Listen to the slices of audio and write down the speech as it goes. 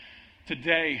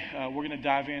Today, we're going to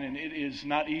dive in, and it is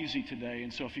not easy today.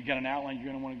 And so if you've got an outline, you're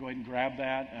going to want to go ahead and grab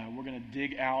that. We're going to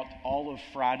dig out all of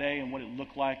Friday and what it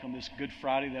looked like on this Good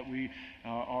Friday that we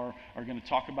are going to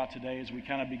talk about today as we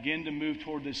kind of begin to move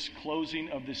toward this closing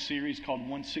of this series called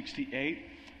 168.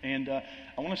 And I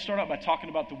want to start out by talking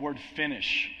about the word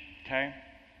finish, okay?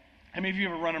 How many of you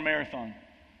ever run a marathon?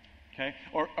 Okay,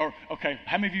 okay,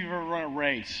 how many of you have ever run a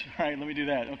race? All right, let me do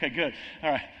that. Okay, good.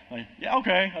 All right, yeah,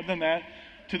 okay, I've done that.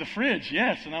 To the fridge,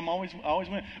 yes, and I'm always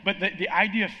winning. But the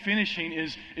idea of finishing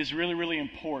is really, really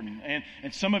important.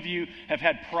 And some of you have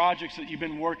had projects that you've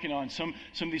been working on, some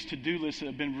of these to-do lists that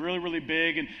have been really, really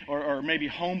big, and or maybe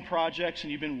home projects,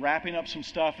 and you've been wrapping up some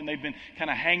stuff, and they've been kind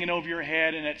of hanging over your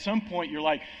head, and at some point you're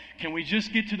like, can we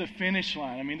just get to the finish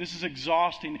line? I mean, this is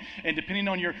exhausting, and depending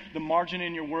on the margin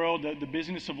in your world, the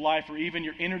busyness of life, or even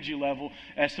your energy level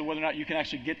as to whether or not you can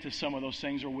actually get to some of those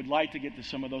things or would like to get to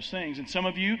some of those things. And some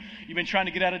of you've been trying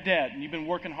to get out of debt, and you've been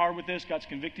working hard with this. God's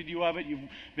convicted you of it. You've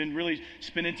been really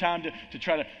spending time to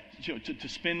try to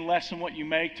spend less than what you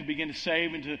make, to begin to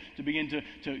save, and to begin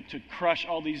to crush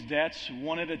all these debts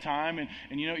one at a time.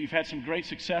 And you've had some great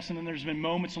success, and then there's been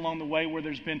moments along the way where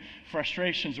there's been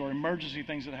frustrations or emergency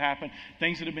things that happen,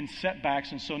 things that have been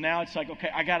setbacks. And so now it's like, okay,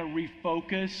 I got to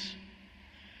refocus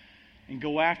and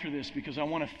go after this because I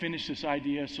want to finish this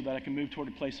idea so that I can move toward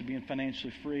a place of being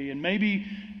financially free. And maybe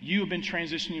you have been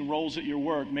transitioning roles at your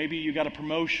work. Maybe you got a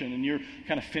promotion and you're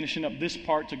kind of finishing up this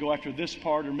part to go after this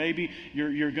part, or maybe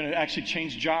you're going to actually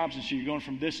change jobs and so you're going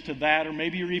from this to that, or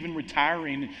maybe you're even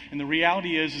retiring. And the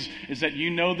reality is that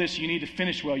you know this, you need to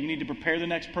finish well. You need to prepare the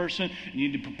next person. You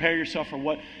need to prepare yourself for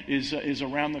what is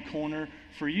around the corner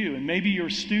for you. And maybe you're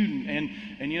a student,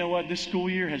 and you know what? This school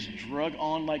year has drug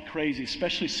on like crazy,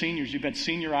 especially seniors. You've had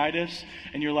senioritis,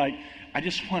 and you're like, I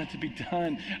just want it to be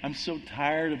done. I'm so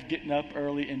tired of getting up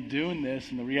early and doing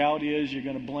this. And the reality is you're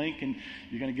going to blink, and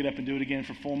you're going to get up and do it again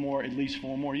for at least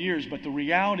four more years. But the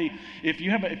reality, if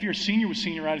you're a senior with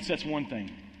senioritis, that's one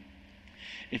thing.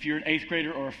 If you're an eighth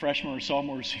grader or a freshman or a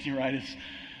sophomore with senioritis,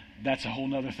 that's a whole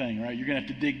nother thing, right? You're going to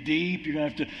have to dig deep. You're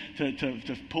going to have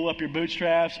to pull up your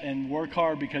bootstraps and work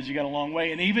hard because you got a long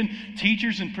way. And even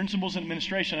teachers and principals and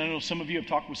administration, I know some of you have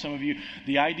talked with some of you,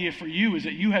 the idea for you is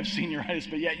that you have senioritis,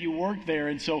 but yet you work there.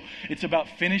 And so it's about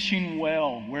finishing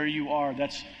well where you are.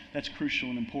 That's crucial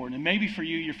and important. And maybe for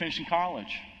you, you're finishing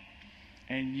college.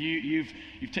 And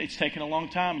it's taken a long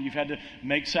time, and you've had to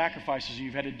make sacrifices, and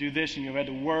you've had to do this, and you've had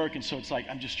to work, and so it's like,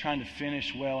 I'm just trying to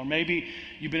finish well. Or maybe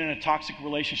you've been in a toxic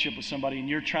relationship with somebody, and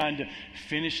you're trying to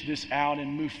finish this out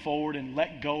and move forward and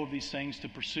let go of these things to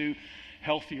pursue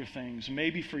healthier things.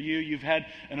 Maybe for you, you've had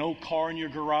an old car in your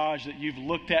garage that you've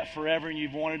looked at forever, and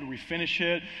you've wanted to refinish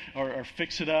it or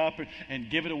fix it up and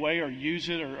give it away or use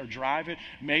it or drive it.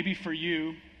 Maybe for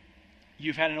you,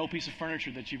 you've had an old piece of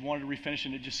furniture that you've wanted to refinish,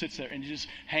 and it just sits there and it just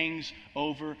hangs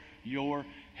over your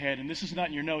head. And this is not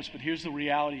in your notes, but here's the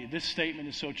reality. This statement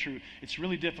is so true. It's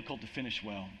really difficult to finish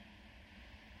well.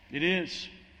 It is.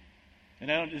 And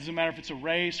it doesn't matter if it's a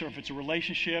race or if it's a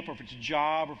relationship or if it's a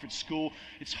job or if it's school.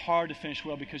 It's hard to finish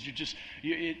well because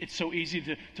it's so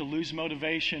easy to lose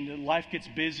motivation. Life gets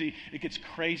busy. It gets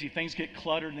crazy. Things get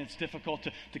cluttered, and it's difficult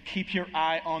to keep your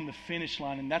eye on the finish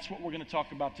line. And that's what we're going to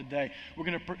talk about today. We're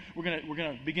going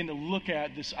to begin to look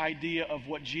at this idea of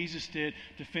what Jesus did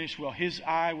to finish well. His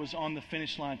eye was on the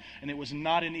finish line, and it was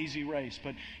not an easy race,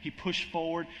 but he pushed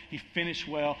forward. He finished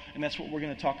well, and that's what we're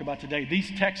going to talk about today. These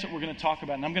texts that we're going to talk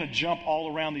about, and I'm going to jump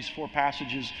all around these four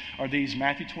passages, are these: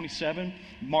 Matthew 27,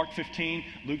 Mark 15,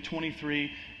 Luke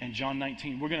 23, and John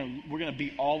 19. We're going to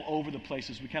be all over the place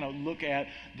as we kind of look at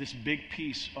this big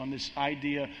piece on this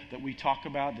idea that we talk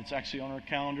about that's actually on our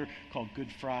calendar called Good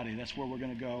Friday. That's where we're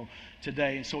going to go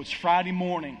today. And so it's Friday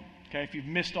morning. Okay, if you've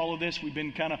missed all of this, we've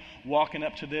been kind of walking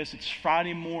up to this. It's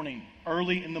Friday morning,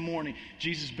 early in the morning.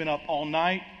 Jesus has been up all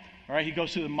night. All right, he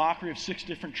goes through the mockery of 6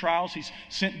 different trials. He's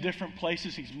sent different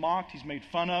places. He's mocked. He's made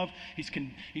fun of.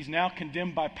 He's now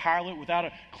condemned by Pilate without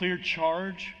a clear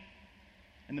charge.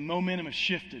 And the momentum has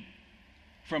shifted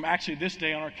from actually this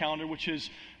day on our calendar, which is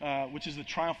the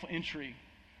triumphal entry,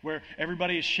 where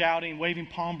everybody is shouting, waving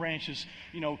palm branches,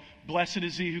 blessed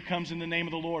is he who comes in the name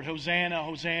of the Lord. Hosanna,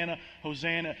 Hosanna,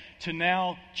 Hosanna. To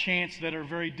now chants that are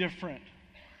very different.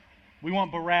 We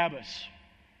want Barabbas.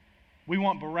 We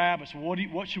want Barabbas.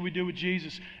 What should we do with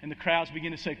Jesus? And the crowds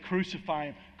begin to say, crucify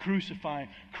him, crucify him,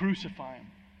 crucify him,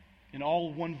 in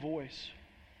all one voice.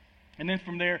 And then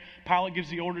from there, Pilate gives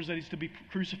the orders that he's to be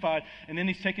crucified. And then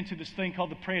he's taken to this thing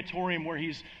called the Praetorium, where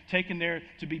he's taken there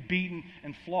to be beaten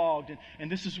and flogged.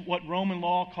 And this is what Roman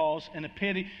law calls an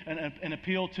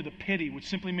appeal to the pity, which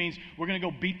simply means we're going to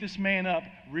go beat this man up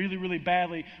really, really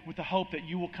badly with the hope that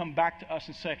you will come back to us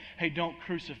and say, hey, don't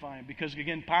crucify him. Because,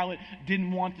 again, Pilate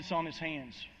didn't want this on his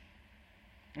hands.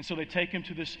 And so they take him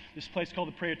to this place called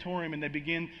the Praetorium, and they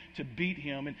begin to beat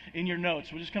him. And in your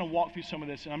notes, we're just going to walk through some of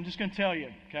this. And I'm just going to tell you,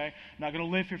 okay? I'm not going to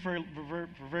live here for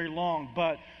very long,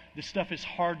 but this stuff is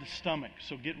hard to stomach.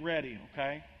 So get ready,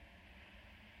 okay?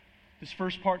 This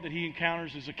first part that he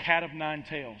encounters is a cat of nine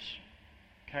tails,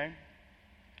 okay?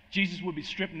 Jesus would be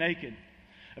stripped naked,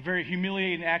 a very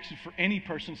humiliating action for any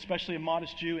person, especially a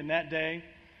modest Jew in that day.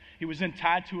 He was then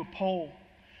tied to a pole,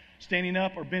 standing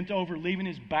up or bent over, leaving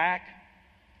his back,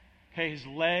 okay, his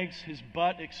legs, his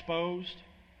butt exposed.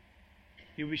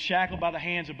 He would be shackled by the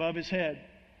hands above his head,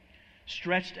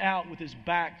 stretched out with his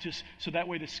back just so that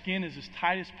way the skin is as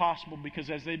tight as possible, because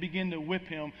as they begin to whip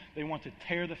him, they want to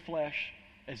tear the flesh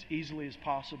as easily as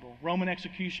possible. Roman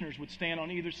executioners would stand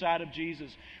on either side of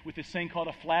Jesus with this thing called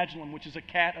a flagellum, which is a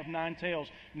cat of nine tails.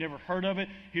 Never heard of it?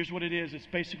 Here's what it is. It's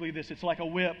basically this. It's like a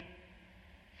whip.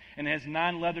 And it has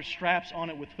 9 leather straps on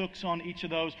it with hooks on each of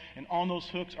those. And on those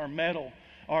hooks are metal,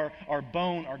 our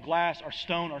bone, our glass, our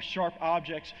stone, our sharp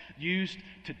objects used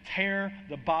to tear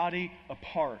the body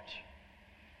apart.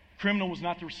 Criminal was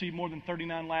not to receive more than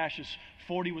 39 lashes.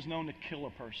 40 was known to kill a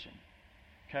person.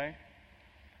 Okay?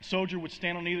 A soldier would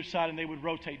stand on either side, and they would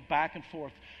rotate back and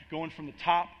forth, going from the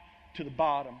top to the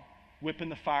bottom, whipping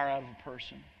the fire out of a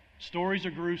person. Stories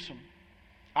are gruesome.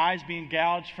 Eyes being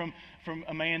gouged from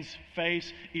a man's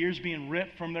face, ears being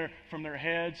ripped from their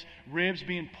heads, ribs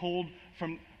being pulled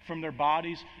from their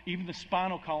bodies, even the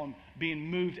spinal column being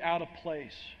moved out of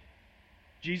place.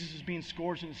 Jesus is being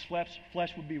scourged, and his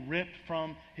flesh would be ripped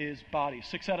from his body.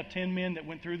 6 out of 10 men that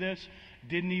went through this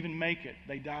didn't even make it.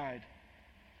 They died.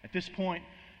 At this point,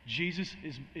 Jesus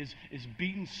is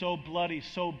beaten so bloody,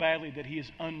 so badly that he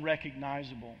is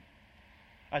unrecognizable.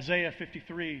 Isaiah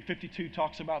 52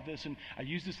 talks about this, and I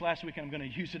used this last week, and I'm going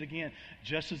to use it again.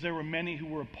 Just as there were many who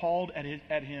were appalled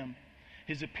at him,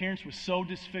 his appearance was so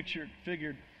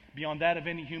disfigured beyond that of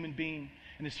any human being,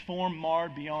 and his form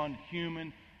marred beyond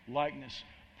human likeness.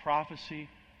 Prophecy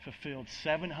fulfilled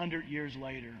 700 years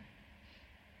later.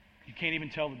 You can't even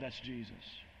tell that that's Jesus.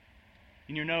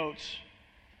 In your notes,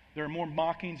 there are more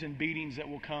mockings and beatings that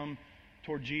will come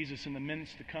toward Jesus in the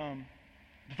minutes to come.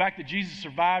 The fact that Jesus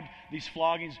survived these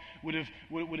floggings would have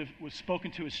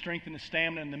spoken to his strength and his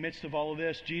stamina in the midst of all of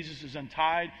this. Jesus is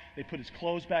untied. They put his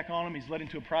clothes back on him. He's led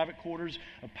into a private quarters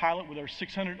of Pilate with our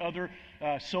 600 other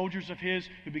soldiers of his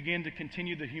who begin to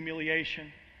continue the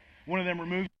humiliation. One of them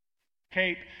removes the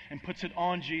cape and puts it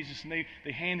on Jesus, and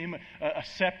they hand him a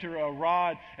scepter, a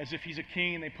rod, as if he's a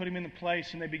king, and they put him in the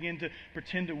place, and they begin to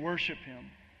pretend to worship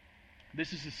him.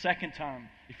 This is the second time.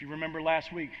 If you remember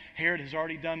last week, Herod has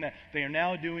already done that. They are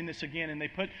now doing this again, and they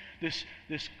put this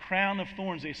crown of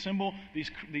thorns. They assemble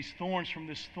these thorns from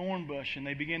this thorn bush, and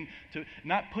they begin to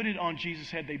not put it on Jesus'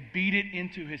 head. They beat it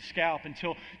into his scalp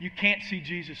until you can't see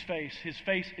Jesus' face. His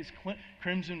face is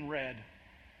crimson red.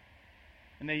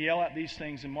 And they yell out these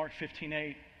things in Mark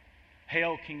 15:8.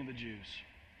 Hail, King of the Jews.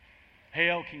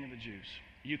 Hail, King of the Jews.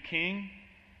 You king?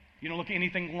 You don't look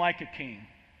anything like a king.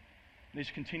 They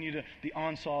just continue the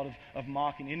onslaught of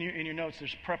mocking. In your notes,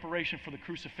 there's preparation for the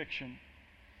crucifixion.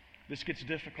 This gets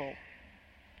difficult.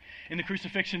 In the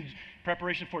crucifixion,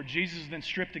 preparation for it, Jesus is then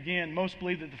stripped again. Most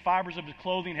believe that the fibers of his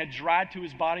clothing had dried to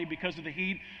his body because of the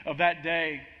heat of that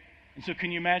day. And so can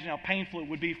you imagine how painful it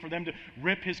would be for them to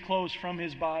rip his clothes from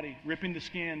his body, ripping the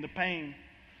skin, the pain.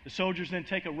 The soldiers then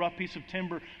take a rough piece of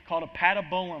timber called a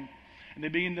patibulum, and they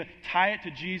begin to tie it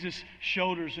to Jesus'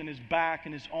 shoulders and his back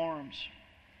and his arms.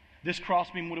 This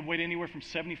crossbeam would have weighed anywhere from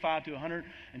 75 to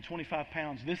 125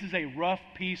 pounds. This is a rough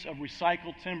piece of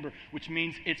recycled timber, which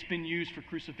means it's been used for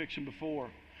crucifixion before,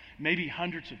 maybe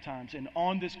hundreds of times. And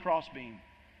on this crossbeam,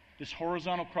 this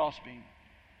horizontal crossbeam,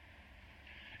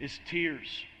 is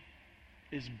tears,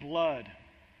 is blood,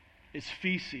 is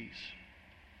feces,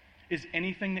 is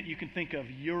anything that you can think of,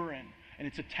 urine, and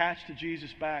it's attached to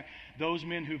Jesus' back. Those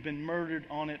men who've been murdered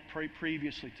on it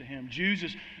previously to him.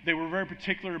 Jesus, they were very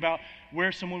particular about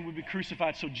where someone would be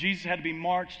crucified. So Jesus had to be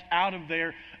marched out of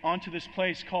there onto this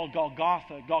place called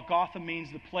Golgotha. Golgotha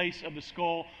means the place of the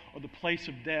skull or the place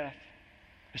of death.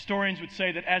 Historians would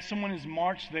say that as someone is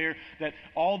marched there, that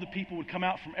all the people would come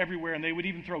out from everywhere, and they would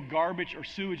even throw garbage or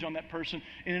sewage on that person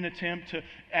in an attempt to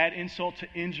add insult to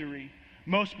injury.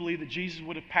 Most believe that Jesus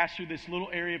would have passed through this little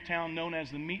area of town known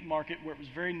as the meat market, where it was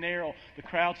very narrow. The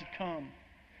crowds had come.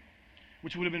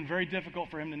 which would have been very difficult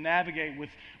for him to navigate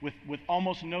with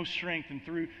almost no strength and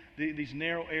through these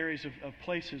narrow areas of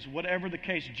places. Whatever the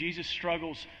case, Jesus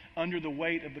struggles under the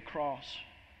weight of the cross.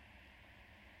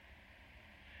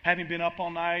 Having been up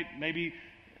all night, maybe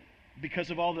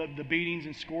because of all the beatings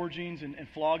and scourgings and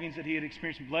floggings that he had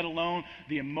experienced, let alone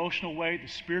the emotional weight, the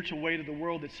spiritual weight of the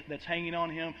world that's hanging on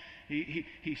him,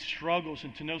 he struggles,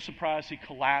 and to no surprise, he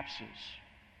collapses.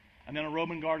 And then a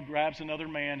Roman guard grabs another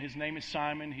man. His name is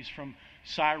Simon. He's from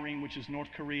Cyrene, which is North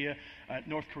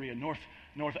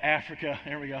Africa.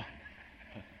 There we go.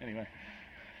 Anyway,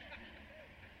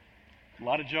 a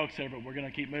lot of jokes there, but we're going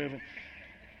to keep moving.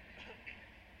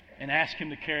 And ask him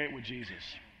to carry it with Jesus.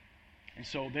 And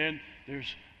so then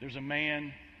there's a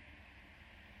man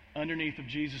underneath of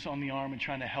Jesus on the arm and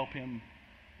trying to help him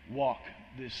walk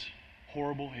this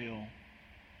horrible hill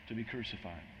to be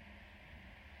crucified.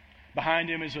 Behind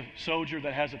him is a soldier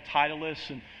that has a titulus,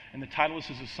 and the titulus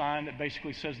is a sign that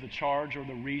basically says the charge or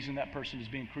the reason that person is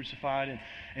being crucified.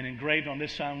 And engraved on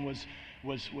this sign was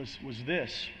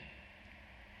this: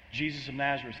 Jesus of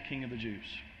Nazareth, King of the Jews.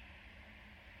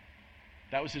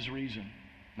 That was his reason.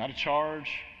 Not a charge,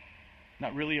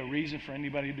 not really a reason for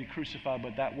anybody to be crucified,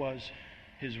 but that was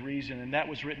his reason. And that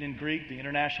was written in Greek, the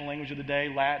international language of the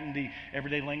day, Latin, the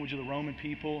everyday language of the Roman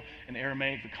people, and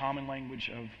Aramaic, the common language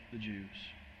of the Jews.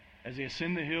 As they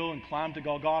ascend the hill and climb to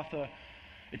Golgotha,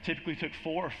 it typically took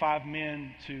 4 or 5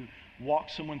 men to walk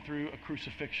someone through a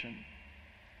crucifixion.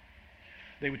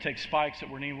 They would take spikes that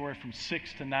were anywhere from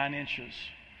 6 to 9 inches,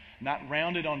 not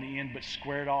rounded on the end, but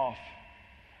squared off,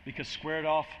 because squared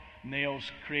off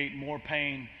nails create more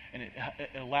pain, and it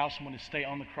allows someone to stay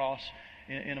on the cross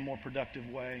in a more productive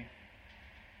way.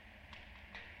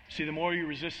 See, the more you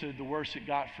resisted, the worse it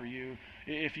got for you.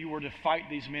 If you were to fight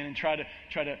these men and try to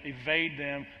evade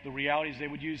them, the reality is they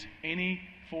would use any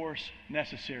force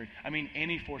necessary. I mean,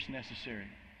 any force necessary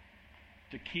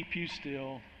to keep you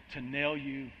still, to nail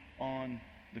you on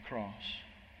the cross.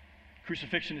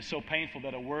 Crucifixion is so painful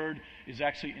that a word is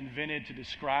actually invented to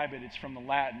describe it. It's from the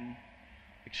Latin,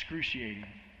 excruciating,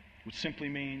 which simply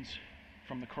means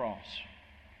from the cross.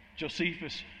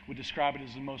 Josephus would describe it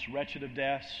as the most wretched of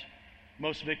deaths.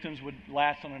 Most victims would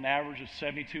last on an average of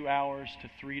 72 hours to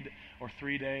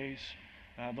 3 days.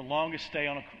 The longest stay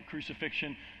on a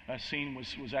crucifixion scene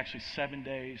was actually 7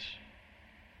 days.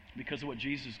 Because of what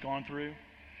Jesus has gone through,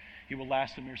 he will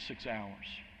last a mere 6 hours.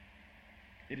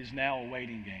 It is now a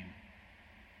waiting game.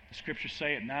 The scriptures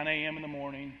say at 9 a.m. in the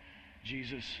morning,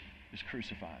 Jesus is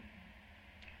crucified.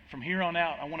 From here on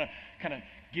out, I want to kind of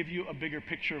give you a bigger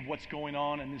picture of what's going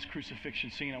on in this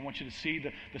crucifixion scene. I want you to see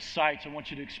the sights. I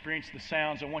want you to experience the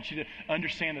sounds. I want you to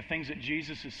understand the things that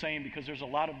Jesus is saying, because there's a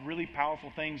lot of really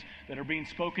powerful things that are being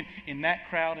spoken in that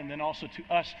crowd and then also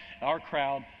to us, our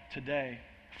crowd, today.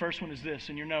 First one is this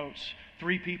in your notes.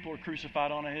 3 people are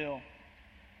crucified on a hill.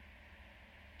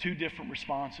 2 different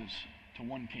responses to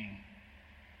one king.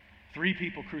 3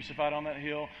 people crucified on that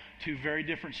hill, 2 very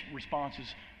different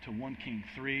responses to one king.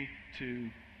 3, 2,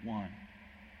 1.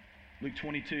 Luke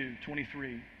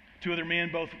 22:23. 2 other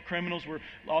men, both criminals, were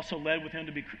also led with him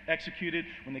to be executed.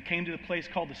 When they came to the place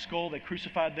called the Skull, they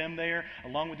crucified them there,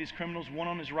 along with these criminals, one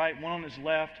on his right, one on his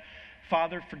left.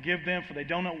 Father, forgive them, for they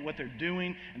don't know what they're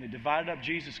doing. And they divided up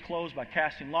Jesus' clothes by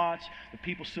casting lots. The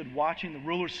people stood watching. The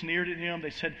rulers sneered at him. They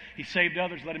said, he saved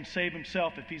others. Let him save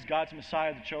himself if he's God's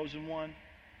Messiah, the chosen one.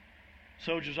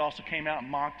 Soldiers also came out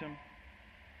and mocked him.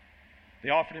 They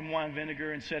offered him wine and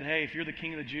vinegar and said, hey, if you're the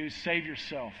king of the Jews, save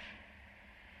yourself.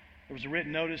 There was a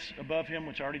written notice above him,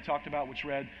 which I already talked about, which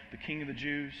read, the King of the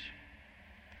Jews.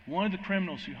 One of the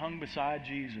criminals who hung beside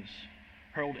Jesus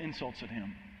hurled insults at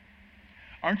him.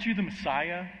 Aren't you the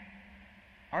Messiah?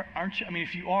 Aren't you? I mean,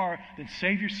 if you are, then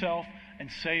save yourself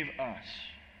and save us.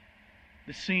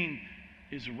 The scene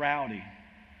is rowdy.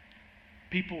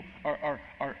 People are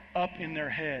up in their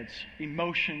heads.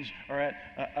 Emotions are at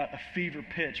a fever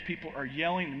pitch. People are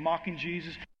yelling and mocking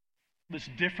Jesus. This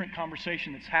different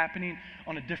conversation that's happening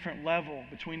on a different level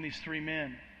between these 3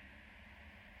 men.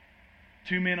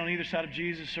 2 men on either side of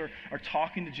Jesus are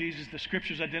talking to Jesus. The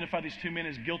scriptures identify these 2 men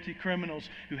as guilty criminals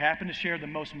who happen to share the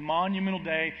most monumental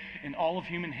day in all of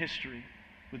human history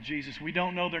with Jesus. We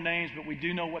don't know their names, but we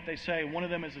do know what they say. One of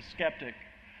them is a skeptic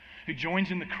who joins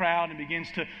in the crowd and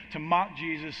begins to mock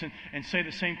Jesus and say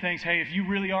the same things. Hey, if you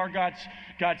really are God's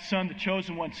son, the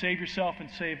chosen one, save yourself and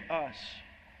save us.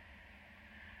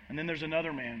 And then there's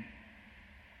another man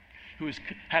who has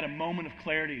had a moment of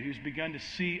clarity, who's begun to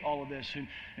see all of this,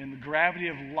 and the gravity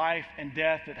of life and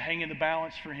death that hang in the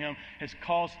balance for him has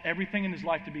caused everything in his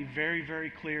life to be very, very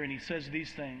clear. And he says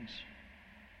these things.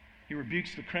 He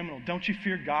rebukes the criminal. Don't you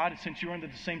fear God? Since you're under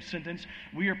the same sentence,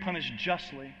 we are punished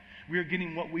justly. We are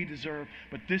getting what we deserve.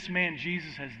 But this man,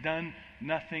 Jesus, has done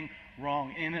nothing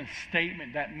wrong. In a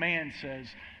statement, that man says,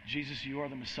 Jesus, you are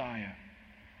the Messiah.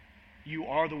 You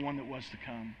are the one that was to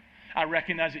come. I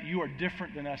recognize that you are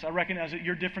different than us. I recognize that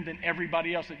you're different than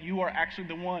everybody else, that you are actually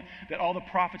the one that all the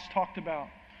prophets talked about,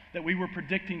 that we were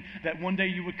predicting that one day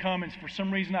you would come, and for some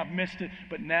reason I've missed it,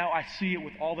 but now I see it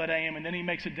with all that I am. And then he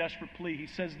makes a desperate plea. He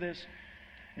says this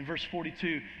in verse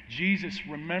 42, Jesus,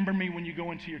 remember me when you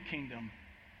go into your kingdom.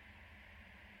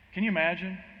 Can you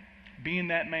imagine being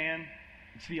that man?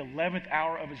 It's the 11th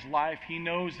hour of his life. He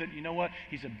knows that, you know what?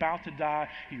 He's about to die.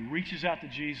 He reaches out to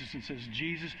Jesus and says,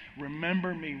 Jesus,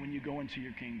 remember me when you go into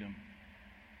your kingdom.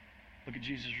 Look at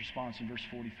Jesus' response in verse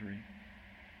 43.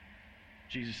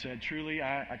 Jesus said, truly,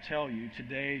 I tell you,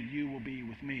 today you will be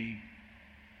with me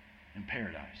in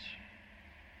paradise.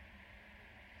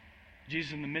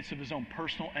 Jesus, in the midst of his own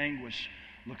personal anguish,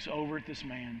 looks over at this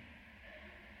man,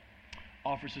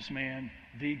 offers this man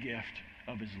the gift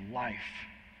of his life.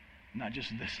 Not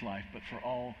just this life, but for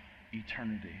all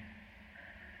eternity.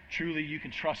 Truly, you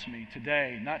can trust me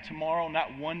today, not tomorrow,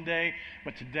 not one day,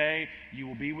 but today you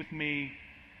will be with me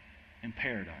in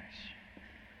paradise.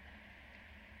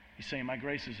 He's saying, my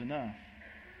grace is enough.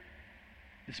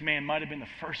 This man might have been the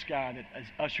first guy that is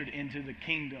ushered into the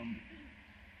kingdom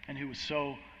and who was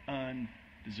so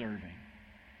undeserving.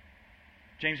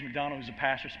 James McDonald, who's a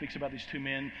pastor, speaks about these two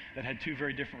men that had two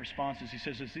very different responses. He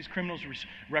says these criminals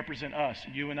represent us,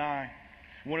 you and I.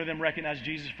 One of them recognized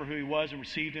Jesus for who he was and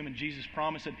received him, and Jesus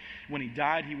promised that when he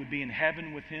died, he would be in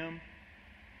heaven with him.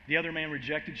 The other man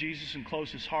rejected Jesus and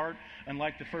closed his heart.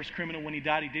 Unlike the first criminal, when he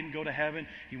died, he didn't go to heaven,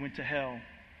 he went to hell.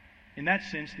 In that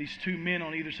sense, these two men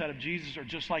on either side of Jesus are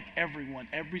just like everyone,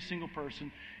 every single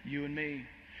person, you and me.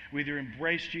 We either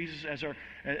embrace Jesus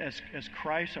as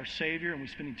Christ, our Savior, and we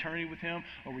spend eternity with him,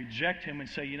 or reject him and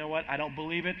say, you know what, I don't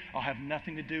believe it, I'll have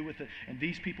nothing to do with it. And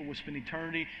these people will spend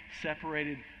eternity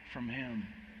separated from him.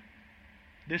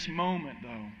 This moment,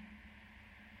 though,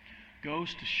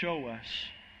 goes to show us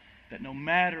that no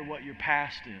matter what your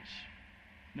past is,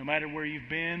 no matter where you've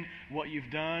been, what you've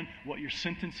done, what your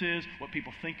sentence is, what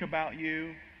people think about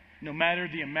you, no matter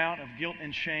the amount of guilt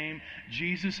and shame,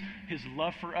 Jesus, his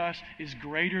love for us is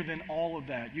greater than all of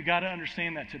that. You got to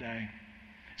understand that today.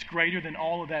 It's greater than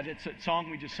all of that. It's that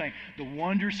song we just sang, the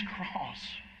wondrous cross.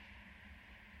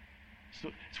 So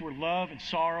it's where love and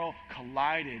sorrow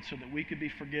collided so that we could be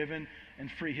forgiven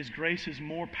and free. His grace is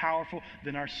more powerful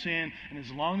than our sin. And as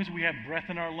long as we have breath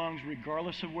in our lungs,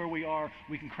 regardless of where we are,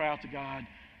 we can cry out to God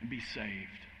and be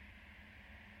saved.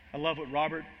 I love what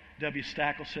Robert W.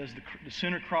 Stackle says, the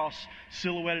center cross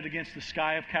silhouetted against the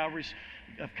sky of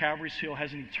Calvary's Hill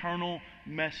has an eternal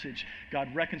message.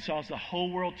 God reconciles the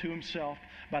whole world to himself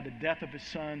by the death of his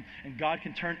Son, and God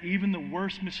can turn even the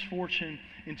worst misfortune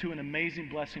into an amazing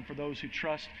blessing for those who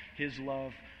trust his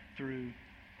love through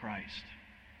Christ.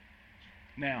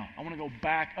 Now, I want to go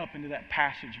back up into that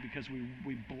passage because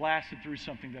we blasted through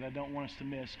something that I don't want us to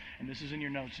miss, and this is in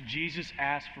your notes. Jesus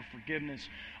asked for forgiveness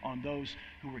on those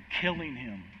who were killing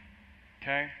him.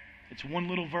 Okay? It's one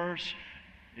little verse.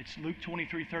 It's Luke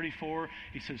 23:34.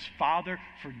 He says, Father,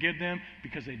 forgive them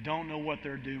because they don't know what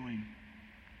they're doing.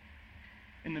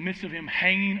 In the midst of him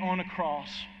hanging on a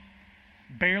cross,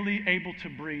 barely able to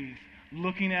breathe,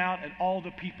 looking out at all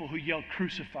the people who yelled,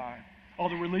 crucify, all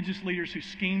the religious leaders who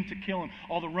schemed to kill him,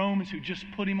 all the Romans who just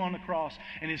put him on the cross.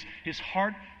 And his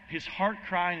heart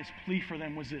cry and his plea for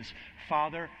them was this,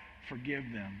 Father, forgive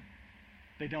them.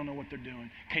 They don't know what they're doing.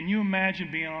 Can you imagine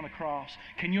being on a cross?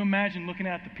 Can you imagine looking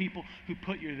at the people who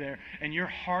put you there and your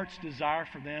heart's desire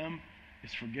for them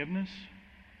is forgiveness?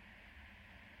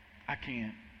 I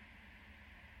can't.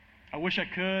 I wish I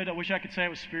could. I wish I could say I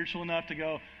was spiritual enough to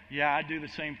go, yeah, I'd do the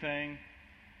same thing.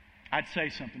 I'd say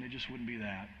something. It just wouldn't be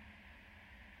that.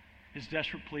 His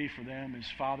desperate plea for them is,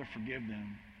 Father, forgive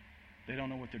them. They don't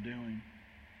know what they're doing.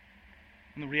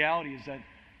 And the reality is that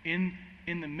in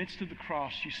the midst of the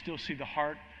cross, you still see the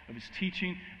heart of his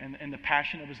teaching and the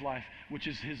passion of his life, which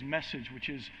is his message, which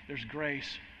is there's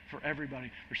grace for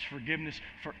everybody. There's forgiveness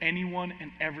for anyone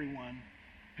and everyone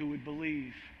who would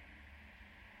believe.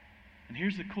 And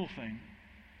here's the cool thing,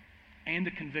 and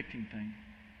the convicting thing.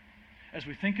 As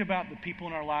we think about the people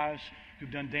in our lives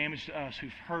who've done damage to us,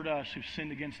 who've hurt us, who've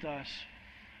sinned against us,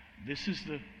 this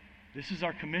is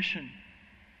our commission.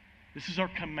 This is our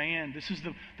command. This is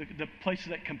the place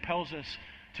that compels us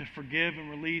to forgive and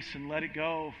release and let it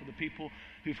go for the people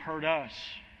who've hurt us.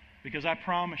 Because I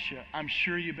promise you, I'm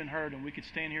sure you've been hurt, and we could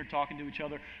stand here talking to each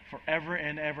other forever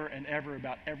and ever and ever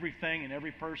about everything and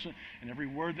every person and every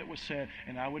word that was said,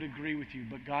 and I would agree with you,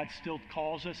 but God still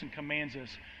calls us and commands us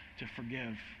to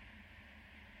forgive.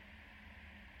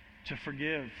 To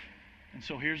forgive. And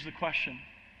so here's the question.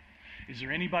 Is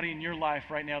there anybody in your life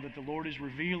right now that the Lord is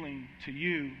revealing to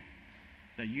you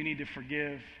that you need to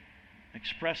forgive,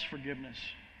 express forgiveness,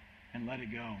 and let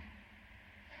it go?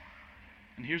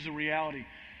 And here's the reality.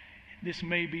 This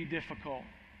may be difficult.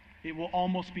 It will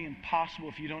almost be impossible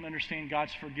if you don't understand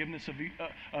God's forgiveness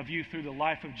of you through the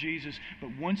life of Jesus. But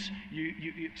once you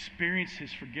experience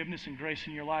His forgiveness and grace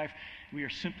in your life, we are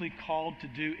simply called to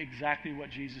do exactly what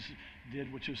Jesus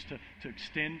did, which is to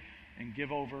extend and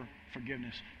give over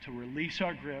forgiveness, to release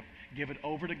our grip, give it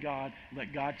over to God,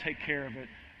 let God take care of it,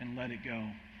 and let it go.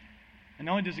 And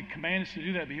not only does He command us to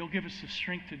do that, but He'll give us the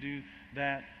strength to do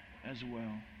that as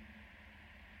well.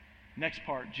 Next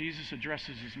part, Jesus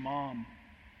addresses His mom.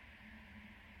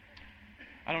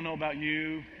 I don't know about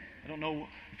you. I don't know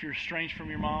if you're estranged from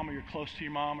your mom, or you're close to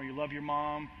your mom, or you love your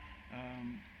mom.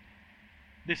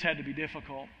 This had to be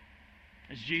difficult.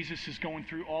 As Jesus is going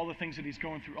through all the things that He's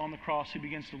going through on the cross, He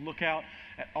begins to look out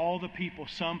at all the people.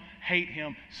 Some hate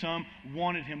Him. Some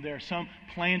wanted Him there. Some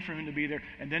planned for Him to be there.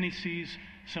 And then He sees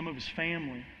some of His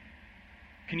family.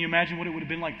 Can you imagine what it would have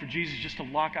been like for Jesus just to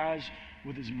lock eyes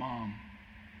with His mom?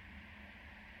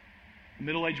 A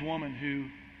middle-aged woman who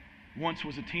once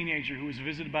was a teenager who was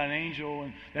visited by an angel,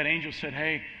 and that angel said,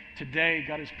 hey, today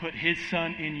God has put His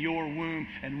Son in your womb,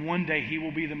 and one day He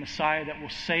will be the Messiah that will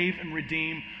save and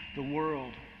redeem the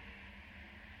world.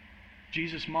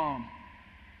 Jesus' mom,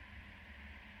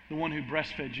 the one who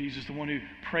breastfed Jesus, the one who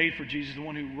prayed for Jesus, the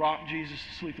one who rocked Jesus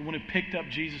to sleep, the one who picked up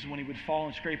Jesus when he would fall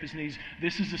and scrape his knees.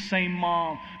 This is the same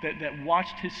mom that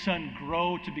watched his son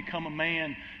grow to become a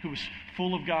man who was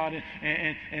full of God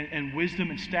and wisdom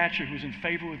and stature, who was in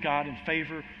favor with God and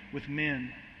favor with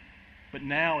men. But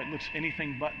now it looks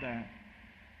anything but that.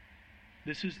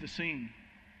 This is the scene.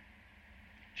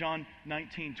 John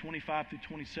 19, 25 through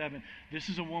 27. This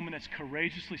is a woman that's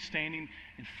courageously standing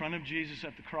in front of Jesus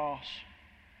at the cross,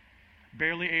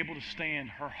 barely able to stand,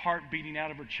 her heart beating out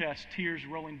of her chest, tears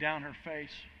rolling down her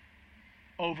face,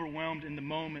 overwhelmed in the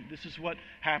moment. This is what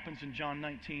happens in John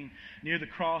 19. Near the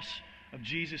cross of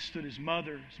Jesus stood his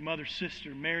mother's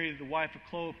sister, Mary, the wife of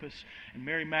Clopas, and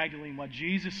Mary Magdalene. While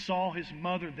Jesus saw his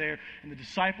mother there and the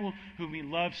disciple whom he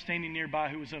loved standing nearby,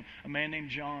 who was a man named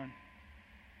John,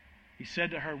 he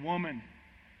said to her, "Woman,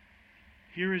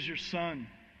 here is your son."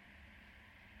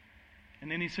 And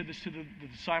then he said this to the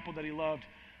disciple that he loved,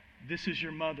 "This is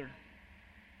your mother."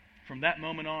 From that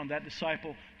moment on, that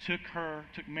disciple took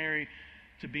Mary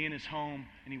to be in his home,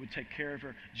 and he would take care of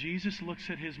her. Jesus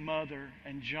looks at his mother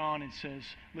and John and says,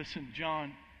 "Listen,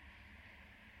 John,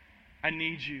 I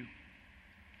need you.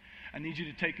 I need you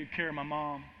to take good care of my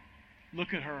mom.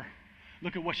 Look at her.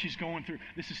 Look at what she's going through.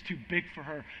 This is too big for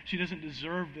her. She doesn't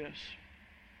deserve this.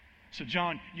 So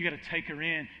John, you got to take her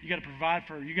in. You got to provide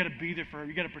for her. You got to be there for her.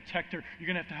 You got to protect her. You're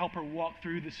going to have to help her walk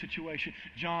through this situation.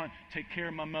 John, take care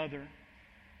of my mother."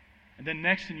 And then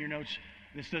next in your notes,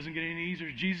 this doesn't get any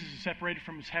easier. Jesus is separated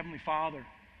from his heavenly Father.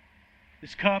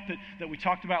 This cup that we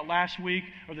talked about last week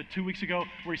or 2 weeks ago,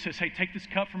 where he says, "Hey, take this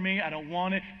cup from me. I don't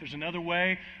want it. If there's another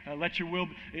way, let your will.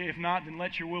 If not, then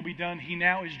let your will be done." He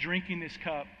now is drinking this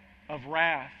cup of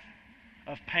wrath,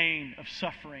 of pain, of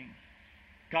suffering.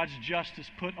 God's justice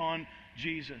put on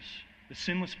Jesus. The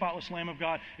sinless, spotless Lamb of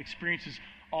God experiences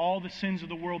all the sins of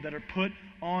the world that are put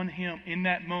on him. In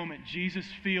that moment,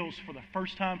 Jesus feels for the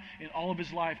first time in all of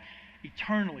his life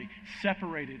eternally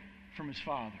separated from his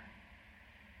Father.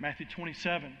 Matthew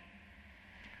 27.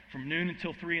 From noon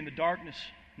until 3 in the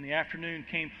darkness in the afternoon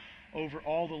came over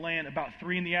all the land. About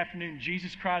 3 in the afternoon,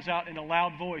 Jesus cries out in a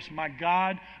loud voice, my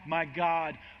God,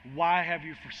 why have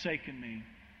you forsaken me?"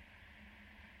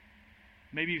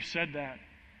 Maybe you've said that.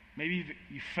 Maybe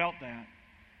you felt that.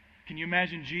 Can you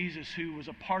imagine Jesus, who was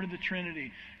a part of the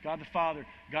Trinity, God the Father,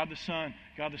 God the Son,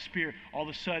 God the Spirit, all of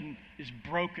a sudden is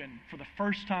broken for the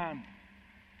first time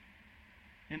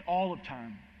in all of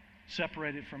time,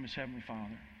 separated from his heavenly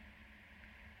Father.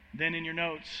 Then in your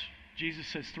notes, Jesus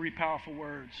says 3 powerful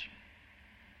words.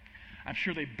 I'm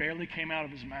sure they barely came out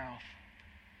of his mouth.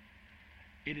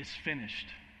 It is finished.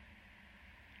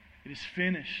 It is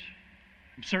finished.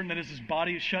 I'm certain that as his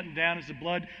body is shutting down, as the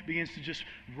blood begins to just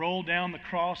roll down the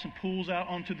cross and pools out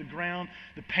onto the ground,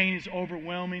 the pain is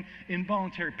overwhelming.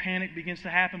 Involuntary panic begins to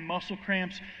happen. Muscle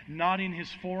cramps knotting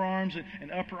his forearms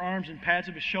and upper arms and pads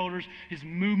of his shoulders. His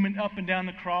movement up and down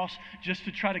the cross just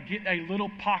to try to get a little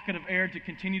pocket of air to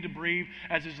continue to breathe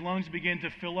as his lungs begin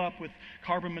to fill up with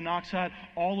carbon monoxide.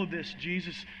 All of this,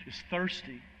 Jesus is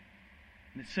thirsty.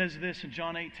 And it says this in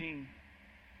John 18.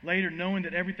 Later, knowing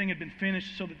that everything had been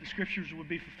finished so that the Scriptures would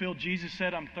be fulfilled, Jesus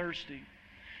said, I'm thirsty.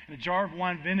 And a jar of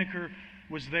wine vinegar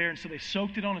was there, and so they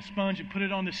soaked it on a sponge and put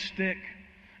it on this stick,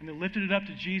 and they lifted it up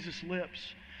to Jesus'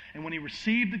 lips. And when he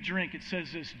received the drink, it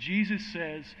says this, Jesus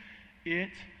says, it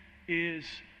is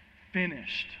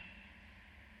finished.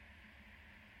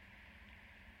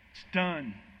 It's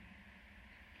done.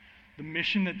 The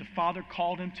mission that the Father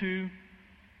called him to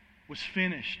was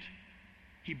finished.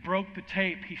 He broke the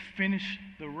tape. He finished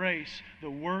the race. The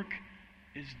work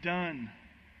is done.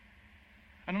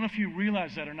 I don't know if you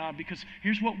realize that or not, because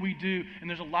here's what we do, and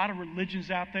there's a lot of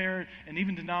religions out there and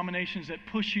even denominations that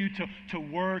push you to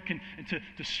work and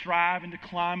to strive and to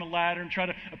climb a ladder and try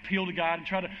to appeal to God and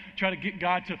try to get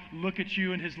God to look at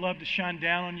you and his love to shine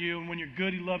down on you. And when you're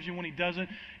good, he loves you. When he doesn't,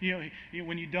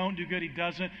 when you don't do good, he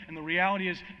doesn't. And the reality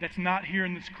is that's not here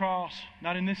in this cross,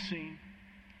 not in this scene.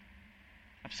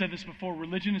 I've said this before.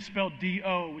 Religion is spelled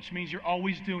D-O, which means you're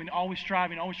always doing, always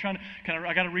striving, always trying to,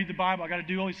 I got to read the Bible. I got to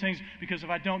do all these things because if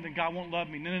I don't, then God won't love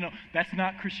me. No. That's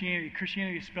not Christianity.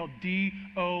 Christianity is spelled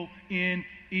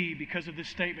D-O-N-E because of this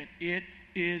statement. It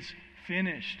is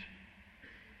finished.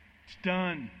 It's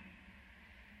done.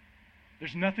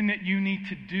 There's nothing that you need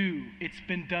to do. It's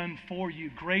been done for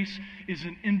you. Grace is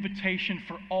an invitation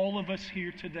for all of us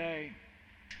here today.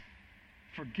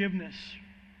 Forgiveness,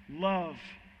 love,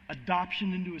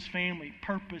 adoption into his family,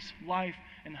 purpose, life,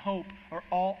 and hope are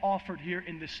all offered here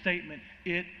in this statement.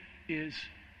 It is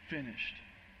finished.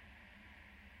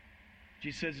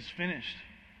 Jesus says it's finished.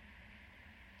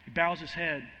 He bows his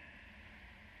head.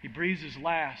 He breathes his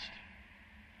last.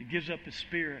 He gives up his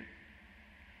spirit.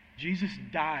 Jesus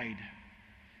died.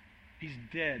 He's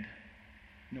dead.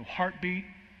 No heartbeat.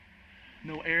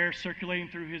 No air circulating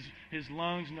through his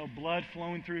lungs, no blood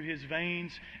flowing through his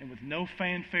veins, and with no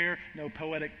fanfare, no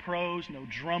poetic prose, no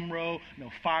drum roll, no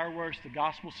fireworks, the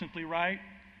gospel simply right,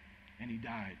 and he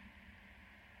died.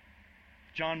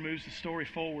 John moves the story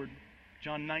forward.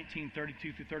 John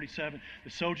 19:32 through 37.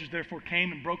 The soldiers therefore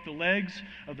came and broke the legs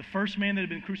of the first man that had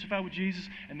been crucified with Jesus,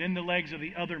 and then the legs of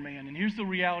the other man. And here's the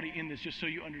reality in this, just so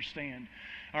you understand.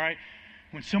 All right,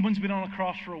 when someone's been on a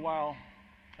cross for a while,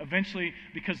 eventually,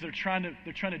 because they're trying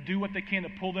to do what they can to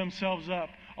pull themselves up,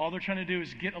 all they're trying to do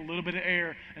is get a little bit of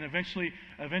air, and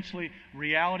eventually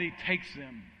reality takes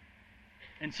them.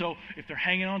 And so if they're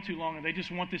hanging on too long and they just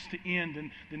want this to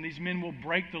end, then these men will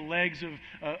break the legs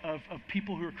of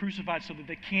people who are crucified so that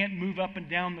they can't move up and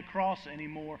down the cross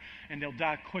anymore, and they'll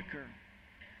die quicker.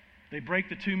 They break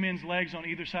the two men's legs on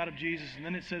either side of Jesus. And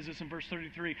then it says this in verse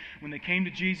 33. When they came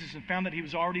to Jesus and found that he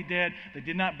was already dead, they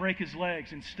did not break his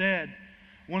legs. Instead,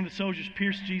 one of the soldiers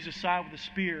pierced Jesus' side with a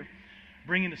spear,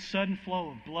 bringing a sudden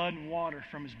flow of blood and water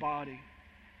from his body.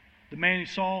 The man who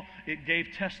saw it gave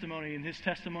testimony, and his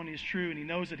testimony is true, and he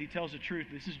knows that he tells the truth.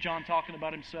 This is John talking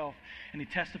about himself, and he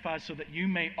testifies so that you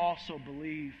may also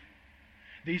believe.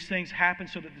 These things happen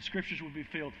so that the Scriptures will be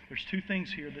fulfilled. There's two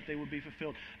things here that they will be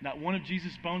fulfilled. Not one of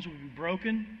Jesus' bones will be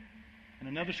broken, and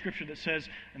another Scripture that says,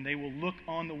 and they will look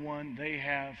on the one they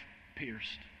have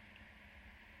pierced.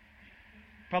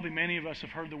 Probably many of us have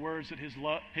heard the words that his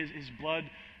blood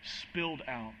spilled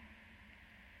out.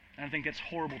 And I think that's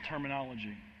horrible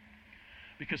terminology.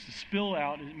 Because to spill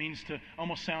out, it means to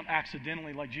almost sound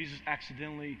accidentally, like Jesus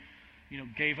accidentally,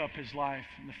 gave up his life.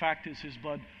 And the fact is his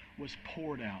blood was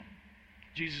poured out.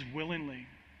 Jesus willingly,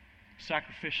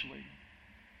 sacrificially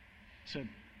said,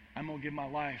 I'm going to give my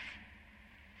life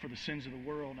for the sins of the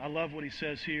world. I love what he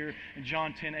says here in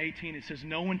John 10:18. It says,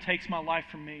 no one takes my life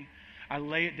from me. I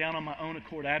lay it down on my own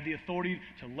accord. I have the authority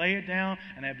to lay it down,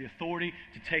 and I have the authority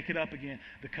to take it up again.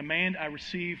 The command I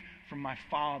receive from my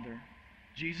Father.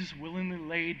 Jesus willingly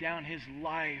laid down his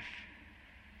life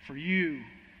for you,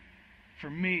 for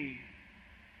me,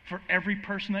 for every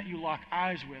person that you lock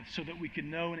eyes with, so that we could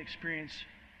know and experience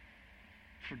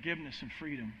forgiveness and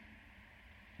freedom.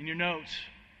 In your notes,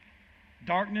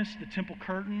 darkness, the temple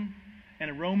curtain, and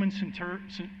a Roman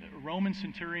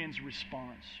centurion's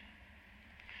response.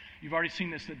 You've already seen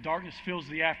this, that darkness fills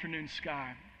the afternoon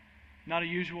sky. Not a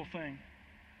usual thing.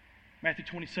 Matthew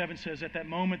 27 says, at that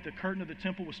moment the curtain of the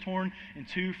temple was torn in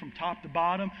two from top to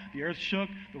bottom. The earth shook,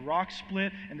 the rocks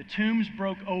split, and the tombs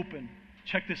broke open.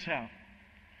 Check this out.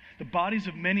 The bodies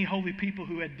of many holy people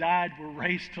who had died were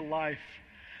raised to life.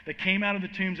 They came out of the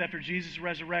tombs after Jesus'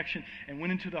 resurrection and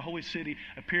went into the holy city,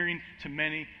 appearing to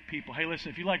many people. Hey,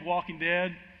 listen, if you like Walking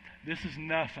Dead, this is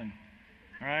nothing.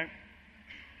 All right?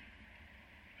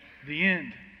 The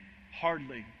end,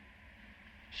 hardly.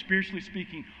 Spiritually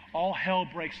speaking, all hell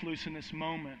breaks loose in this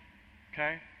moment.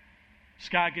 Okay?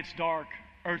 Sky gets dark,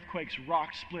 earthquakes,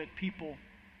 rocks split, people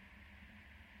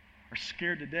are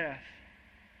scared to death.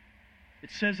 It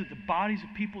says that the bodies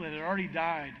of people that had already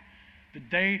died, the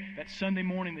day, that Sunday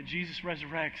morning that Jesus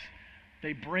resurrects,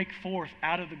 they break forth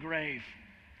out of the grave.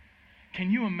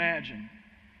 Can you imagine?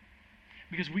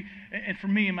 Because and for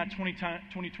me in my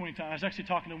 2020 time, I was actually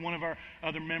talking to one of our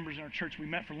other members in our church. We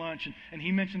met for lunch, and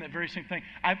he mentioned that very same thing.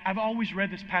 I've always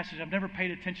read this passage. I've never paid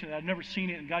attention to it. I've never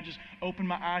seen it, and God just opened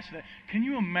my eyes to that. Can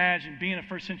you imagine being a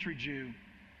first century Jew?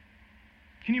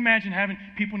 Can you imagine having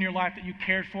people in your life that you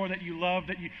cared for, that you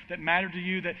loved, that mattered to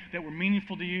you, that were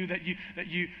meaningful to you, that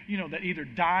either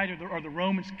died or the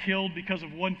Romans killed because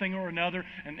of one thing or another,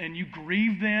 and you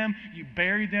grieved them, you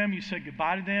buried them, you said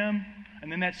goodbye to them,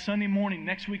 and then that Sunday morning,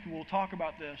 next week we'll talk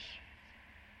about this.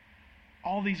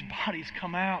 All these bodies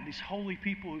come out, these holy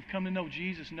people who've come to know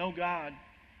Jesus, know God.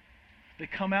 They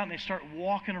come out and they start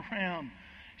walking around,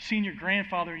 seeing your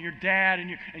grandfather and your dad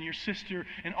and your sister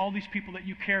and all these people that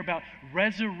you care about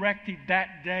resurrected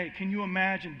that day. Can you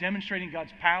imagine demonstrating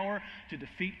God's power to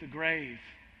defeat the grave?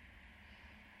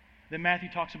 Then Matthew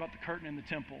talks about the curtain in the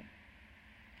temple.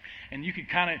 And you could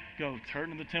kind of go,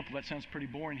 curtain in the temple, that sounds pretty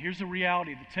boring. Here's the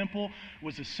reality. The temple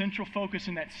was the central focus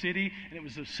in that city, and it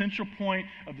was the central point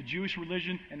of the Jewish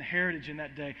religion and heritage in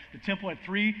that day. The temple had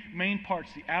three main parts: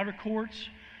 the outer courts,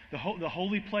 the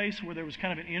holy place where there was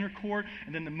kind of an inner court,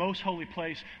 and then the most holy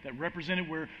place that represented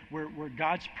where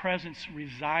God's presence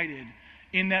resided.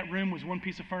 In that room was one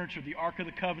piece of furniture. The Ark of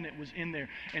the Covenant was in there.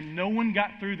 And no one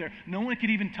got through there. No one could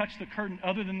even touch the curtain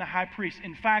other than the high priest.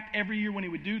 In fact, every year when he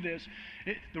would do this,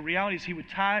 the reality is he would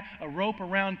tie a rope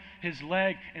around his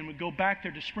leg and would go back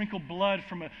there to sprinkle blood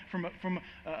from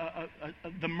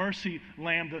the mercy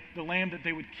lamb, the lamb that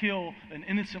they would kill, an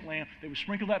innocent lamb. They would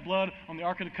sprinkle that blood on the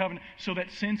Ark of the Covenant so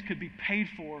that sins could be paid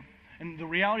for. And the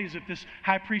reality is if this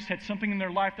high priest had something in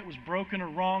their life that was broken or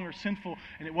wrong or sinful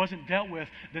and it wasn't dealt with,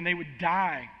 then they would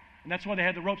die. And that's why they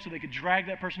had the rope, so they could drag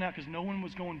that person out, because no one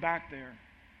was going back there.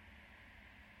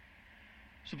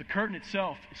 So the curtain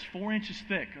itself is 4 inches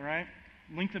thick, all right?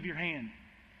 Length of your hand.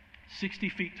 60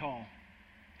 feet tall,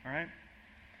 all right?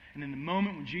 And in the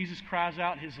moment when Jesus cries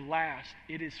out his last,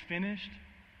 "It is finished,"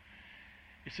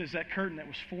 it says that curtain that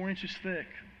was 4 inches thick,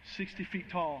 60 feet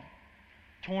tall,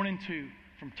 torn in two,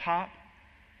 from top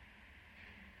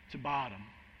to bottom.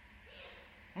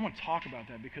 I want to talk about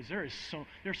that because there's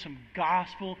some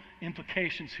gospel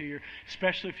implications here,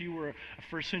 especially if you were a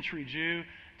first century Jew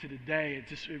to today.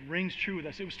 It rings true with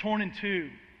us. It was torn in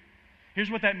two. Here's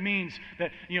what that means,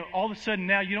 that all of a sudden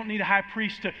now you don't need a high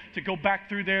priest to go back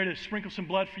through there to sprinkle some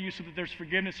blood for you so that there's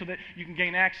forgiveness, so that you can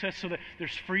gain access, so that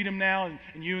there's freedom now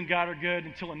and you and God are good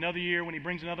until another year when he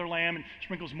brings another lamb and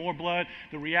sprinkles more blood.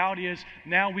 The reality is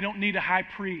now we don't need a high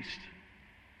priest.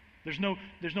 There's no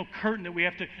curtain that we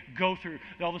have to go through.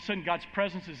 All of a sudden God's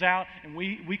presence is out and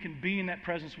we can be in that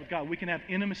presence with God. We can have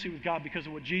intimacy with God because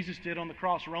of what Jesus did on the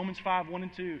cross. Romans 5, 1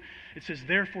 and 2. It says,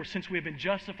 "Therefore, since we have been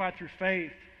justified through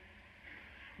faith,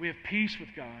 we have peace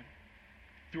with God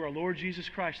through our Lord Jesus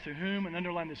Christ, through whom," and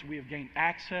underline this, "we have gained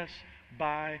access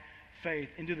by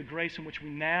faith into the grace in which we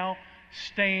now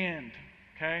stand."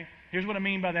 Okay? Here's what I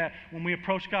mean by that. When we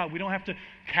approach God, we don't have to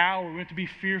cower. We don't have to be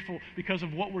fearful because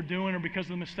of what we're doing or because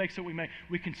of the mistakes that we make.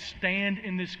 We can stand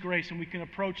in this grace and we can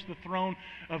approach the throne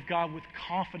of God with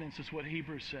confidence, is what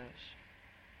Hebrews says.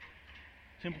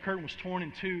 The temple curtain was torn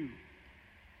in two,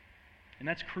 and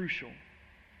that's crucial.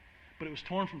 But it was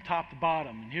torn from top to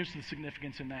bottom. And here's the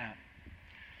significance in that.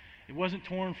 It wasn't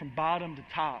torn from bottom to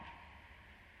top.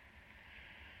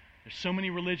 There's so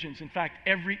many religions. In fact,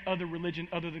 every other religion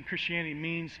other than Christianity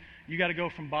means you got to go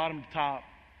from bottom to top.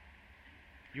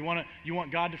 You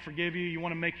want God to forgive you. You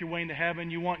want to make your way into heaven.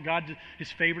 You want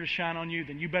his favor to shine on you.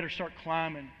 Then you better start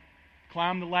climbing.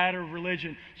 Climb the ladder of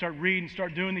religion. Start reading.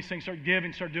 Start doing these things. Start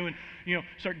giving. Start doing,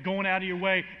 start going out of your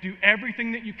way. Do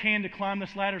everything that you can to climb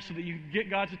this ladder so that you can get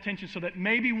God's attention, so that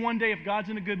maybe one day if God's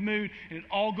in a good mood and it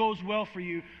all goes well for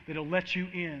you, that he'll let you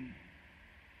in.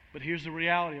 But here's the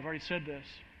reality. I've already said this.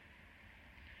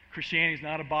 Christianity is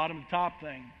not a bottom to top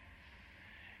thing.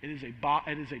 It is a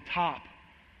top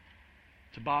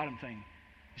to bottom thing.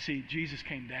 You see, Jesus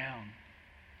came down.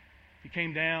 He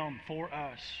came down for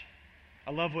us. I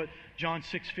I love what John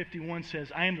 6:51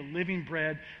 says. I am the living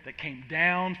bread that came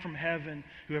down from heaven.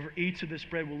 Whoever eats of this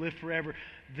bread will live forever.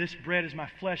 This bread is my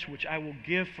flesh, which I will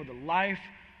give for the life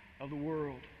of the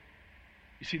world.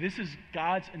 You see, this is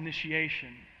God's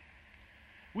initiation.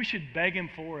 We should beg him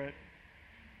for it,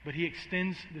 but he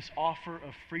extends this offer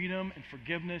of freedom and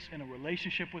forgiveness and a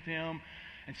relationship with him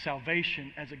and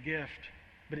salvation as a gift.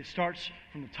 But it starts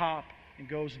from the top and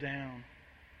goes down.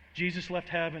 Jesus left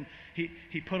heaven.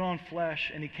 He put on flesh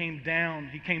and he came down.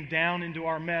 He came down into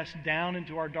our mess, down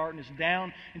into our darkness,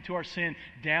 down into our sin,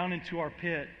 down into our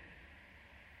pit.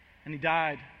 And he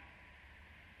died.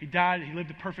 He died, he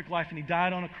lived a perfect life, and he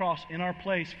died on a cross in our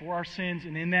place for our sins.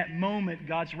 And in that moment,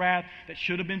 God's wrath that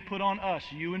should have been put on us,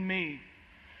 you and me,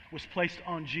 was placed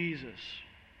on Jesus.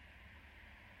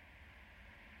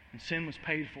 And sin was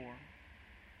paid for.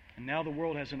 And now the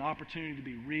world has an opportunity to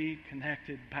be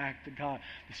reconnected back to God.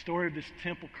 The story of this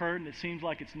temple curtain that seems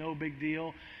like it's no big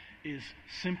deal is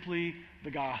simply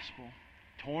the gospel,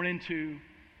 torn in two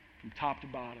from top to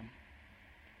bottom.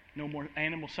 No more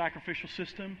animal sacrificial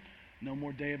system. No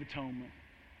more Day of Atonement.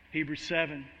 Hebrews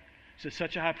 7 says,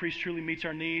 such a high priest truly meets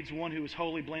our needs, one who is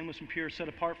holy, blameless, and pure, set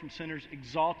apart from sinners,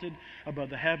 exalted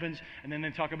above the heavens. And then they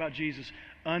talk about Jesus.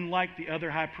 Unlike the other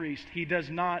high priest, he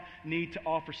does not need to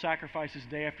offer sacrifices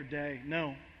day after day.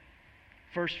 No.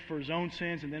 First for his own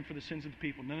sins and then for the sins of the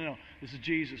people. No. This is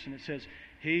Jesus. And it says,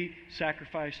 he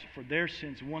sacrificed for their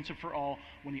sins once and for all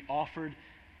when he offered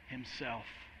himself.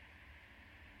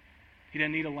 He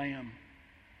didn't need a lamb.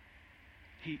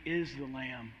 He is the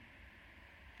Lamb.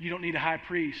 You don't need a high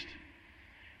priest.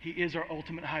 He is our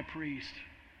ultimate high priest.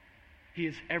 He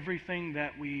is everything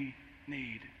that we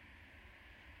need.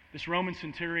 This Roman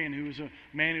centurion, who was a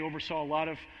man who oversaw a lot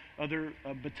of other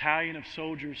battalion of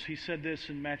soldiers, he said this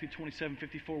in Matthew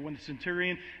 27:54. When the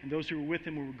centurion and those who were with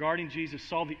him were regarding Jesus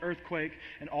saw the earthquake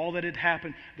and all that had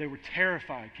happened, they were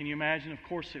terrified. Can you imagine? Of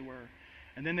course they were.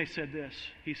 And then they said this.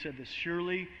 He said this,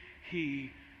 surely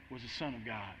he was the Son of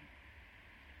God.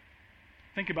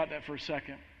 Think about that for a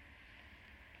second.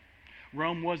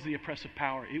 Rome was the oppressive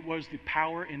power. It was the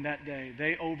power in that day.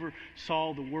 They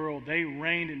oversaw the world. They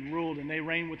reigned and ruled, and they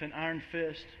reigned with an iron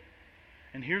fist.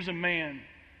 And here's a man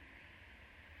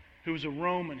who was a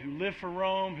Roman, who lived for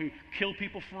Rome, who killed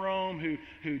people for Rome,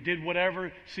 who did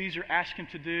whatever Caesar asked him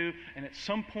to do, and at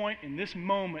some point in this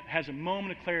moment has a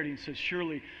moment of clarity and says,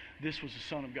 surely this was the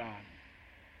Son of God.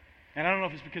 And I don't know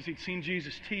if it's because he'd seen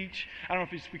Jesus teach. I don't know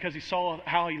if it's because he saw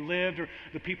how he lived or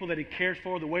the people that he cared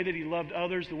for, the way that he loved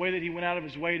others, the way that he went out of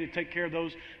his way to take care of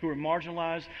those who were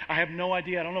marginalized. I have no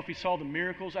idea. I don't know if he saw the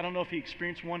miracles. I don't know if he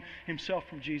experienced one himself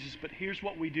from Jesus. But here's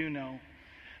what we do know.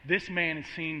 This man has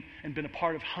seen and been a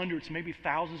part of hundreds, maybe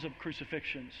thousands of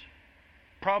crucifixions.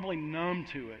 Probably numb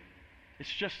to it.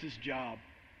 It's just his job.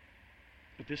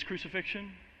 But this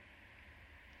crucifixion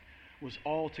was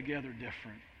altogether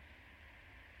different.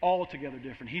 Altogether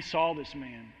different. He saw this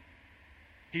man.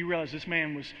 He realized this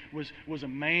man was a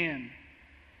man.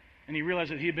 And he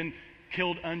realized that he had been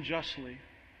killed unjustly.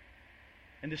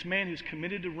 And this man who's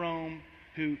committed to Rome,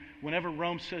 who whenever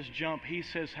Rome says jump, he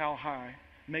says how high,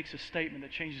 makes a statement that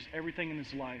changes everything in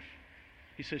his life.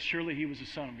 He says, surely he was the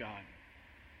Son of God.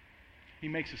 He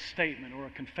makes a statement or a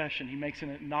confession. He makes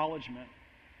an acknowledgement.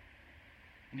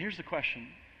 And here's the question.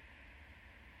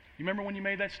 You remember when you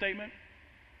made that statement?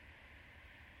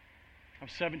 I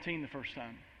was 17 the first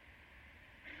time.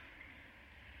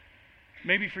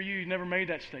 Maybe for you never made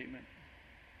that statement.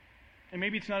 And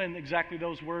maybe it's not in exactly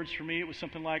those words. For me, it was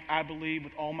something like, I believe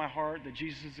with all my heart that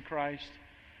Jesus is the Christ.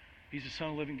 He's the Son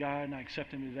of the living God, and I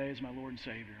accept him today as my Lord and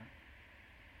Savior.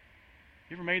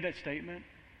 You ever made that statement?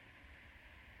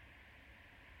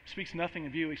 It speaks nothing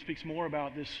of you. It speaks more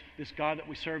about this God that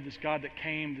we serve, this God that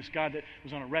came, this God that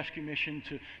was on a rescue mission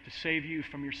to save you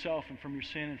from yourself and from your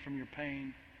sin and from your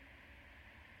pain.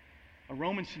 A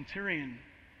Roman centurion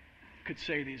could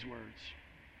say these words.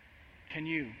 Can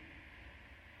you?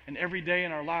 And every day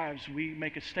in our lives, we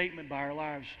make a statement by our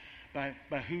lives, by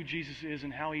who Jesus is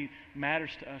and how he matters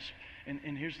to us.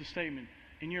 And here's the statement.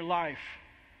 In your life,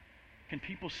 can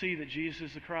people see that Jesus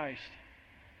is the Christ?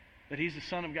 That he's the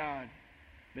Son of God?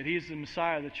 That he is the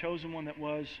Messiah, the chosen one that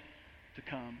was to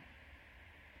come?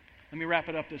 Let me wrap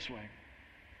it up this way.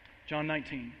 John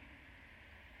 19.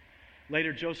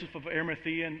 Later, Joseph of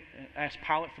Arimathea asked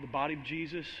Pilate for the body of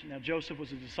Jesus. Now, Joseph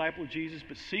was a disciple of Jesus,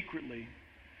 but secretly,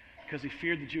 because he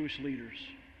feared the Jewish leaders.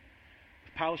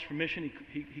 With Pilate's permission,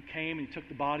 he came and he took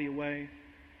the body away.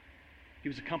 He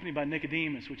was accompanied by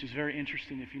Nicodemus, which is very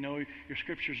interesting. If you know your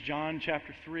scriptures, John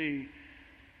chapter 3,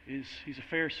 he's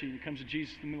a Pharisee. He comes to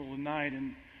Jesus in the middle of the night,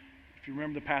 and if you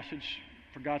remember the passage,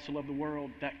 For God so loved the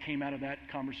world, that came out of that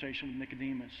conversation with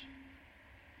Nicodemus.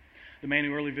 The man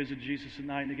who early visited Jesus at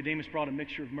night, Nicodemus brought a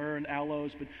mixture of myrrh and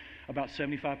aloes, but about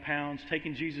 75 pounds.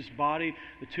 Taking Jesus' body,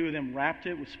 the two of them wrapped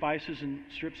it with spices and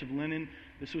strips of linen.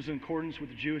 This was in accordance with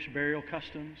the Jewish burial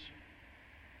customs.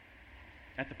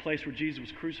 At the place where Jesus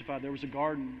was crucified, there was a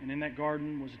garden, and in that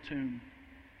garden was a tomb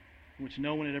in which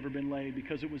no one had ever been laid,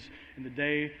 because it was in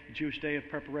the Jewish day of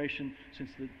preparation.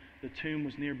 Since the tomb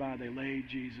was nearby, they laid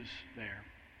Jesus there.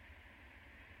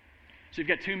 So you've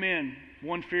got two men,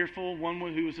 one fearful, one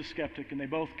who was a skeptic, and they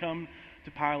both come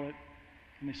to Pilate,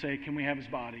 and they say, can we have his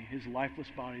body, his lifeless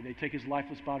body? They take his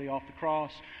lifeless body off the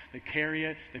cross, they carry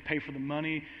it, they pay for the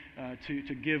money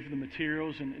to give the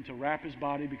materials and to wrap his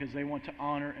body, because they want to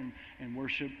honor and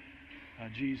worship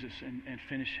Jesus and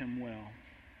finish him well.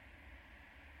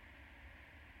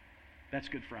 That's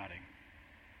Good Friday.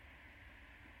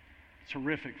 It's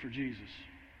horrific for Jesus,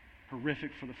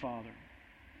 horrific for the Father,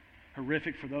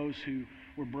 horrific for those who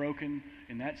were broken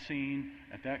in that scene,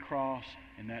 at that cross,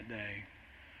 in that day.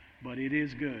 But it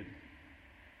is good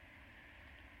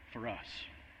for us.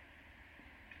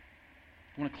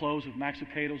 I want to close with Max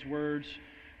Lucado's words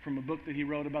from a book that he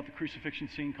wrote about the crucifixion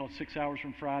scene called 6 Hours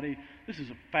from Friday. This is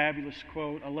a fabulous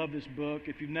quote. I love this book.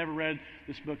 If you've never read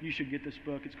this book, you should get this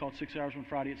book. It's called 6 Hours from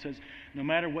Friday. It says, no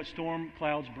matter what storm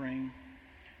clouds bring,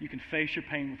 you can face your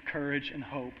pain with courage and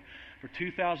hope. For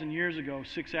 2,000 years ago,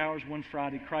 6 hours one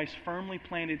Friday, Christ firmly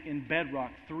planted in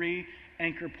bedrock 3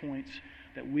 anchor points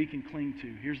that we can cling to.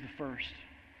 Here's the first.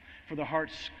 For the heart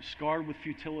scarred with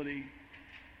futility,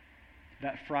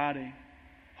 that Friday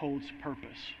holds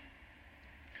purpose.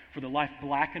 For the life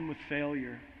blackened with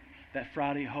failure, that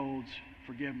Friday holds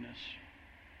forgiveness.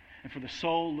 And for the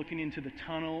soul looking into the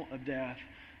tunnel of death,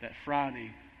 that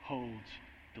Friday holds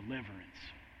deliverance.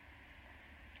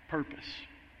 Purpose,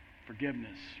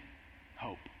 forgiveness,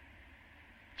 hope.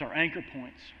 It's our anchor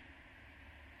points.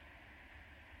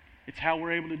 It's how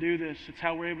we're able to do this. It's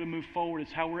how we're able to move forward.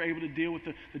 It's how we're able to deal with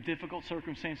the difficult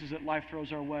circumstances that life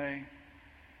throws our way.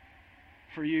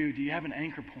 For you, do you have an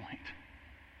anchor point?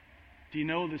 Do you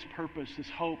know this purpose, this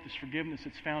hope, this forgiveness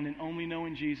that's found in only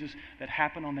knowing Jesus that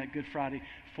happened on that Good Friday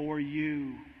for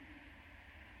you,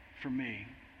 for me?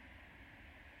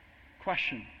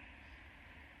 Question.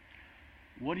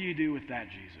 What do you do with that,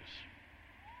 Jesus?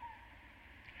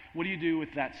 What do you do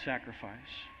with that sacrifice?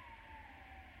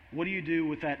 What do you do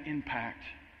with that impact?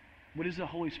 What is the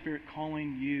Holy Spirit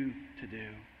calling you to do?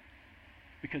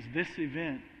 Because this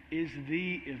event is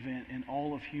the event in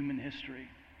all of human history.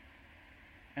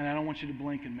 And I don't want you to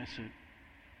blink and miss it.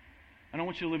 I don't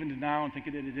want you to live in denial and think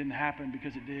that it didn't happen,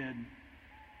 because it did.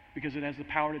 Because it has the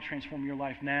power to transform your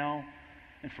life now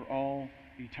and for all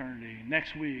eternity.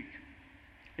 Next week,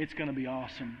 it's going to be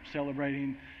awesome,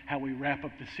 celebrating how we wrap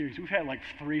up the series. We've had like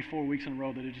 3-4 weeks in a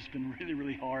row that have just been really,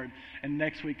 really hard. And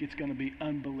next week, it's going to be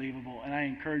unbelievable. And I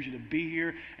encourage you to be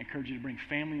here. I encourage you to bring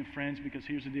family and friends, because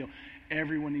here's the deal.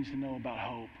 Everyone needs to know about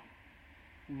hope.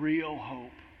 Real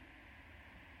hope.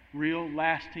 Real,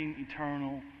 lasting,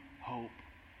 eternal hope.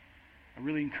 I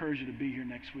really encourage you to be here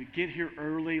next week. Get here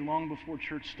early, long before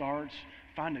church starts.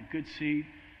 Find a good seat.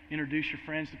 Introduce your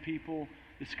friends to people.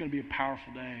 It's going to be a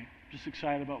powerful day. Just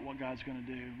excited about what God's going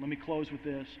to do. Let me close with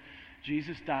this.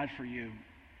 Jesus died for you.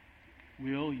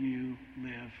 Will you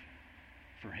live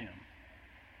for him?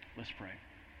 Let's pray.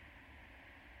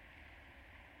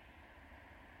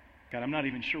 God, I'm not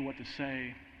even sure what to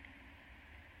say.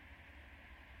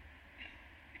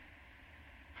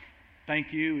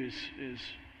 Thank you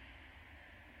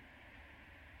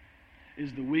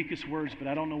is the weakest words, but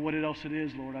I don't know what else it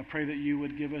is, Lord. I pray that you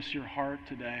would give us your heart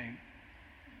today.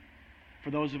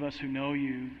 For those of us who know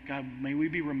you, God, may we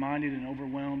be reminded and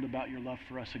overwhelmed about your love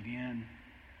for us again.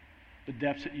 The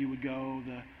depths that you would go,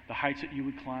 the heights that you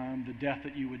would climb, the death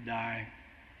that you would die,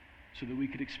 so that we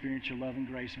could experience your love and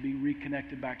grace, be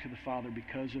reconnected back to the Father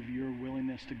because of your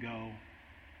willingness to go.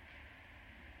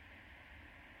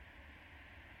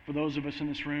 For those of us in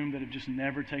this room that have just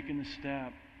never taken the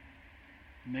step,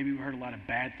 maybe we've heard a lot of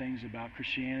bad things about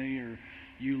Christianity or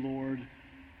you, Lord.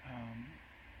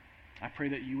 I pray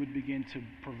that you would begin to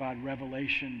provide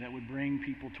revelation that would bring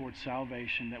people towards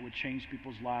salvation, that would change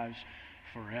people's lives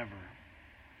forever.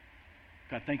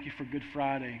 God, thank you for Good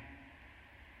Friday.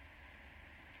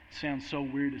 It sounds so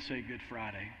weird to say Good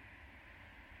Friday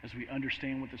as we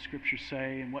understand what the Scriptures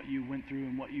say and what you went through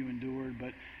and what you endured,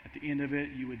 but at the end of it,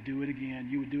 you would do it again.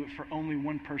 You would do it for only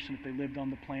one person if they lived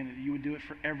on the planet. You would do it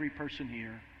for every person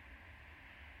here.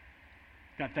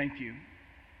 God, thank you.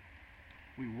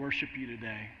 We worship you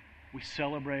today. We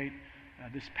celebrate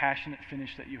this passionate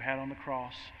finish that you had on the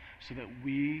cross so that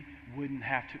we wouldn't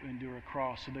have to endure a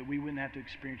cross, so that we wouldn't have to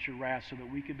experience your wrath, so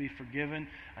that we could be forgiven,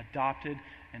 adopted,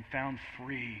 and found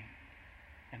free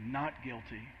and not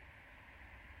guilty.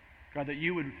 God, that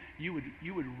you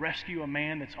would rescue a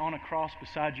man that's on a cross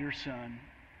beside your Son.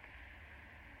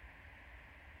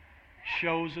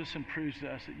 Shows us and proves to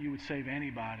us that you would save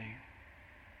anybody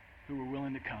who were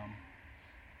willing to come.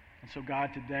 And so,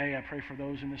 God, today I pray for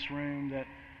those in this room that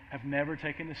have never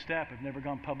taken this step, have never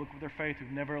gone public with their faith,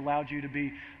 who've never allowed you to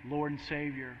be Lord and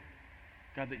Savior.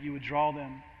 God, that you would draw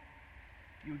them,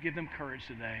 you would give them courage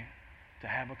today to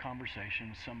have a conversation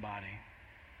with somebody.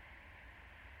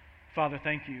 Father,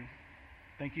 thank you.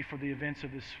 Thank you for the events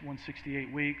of this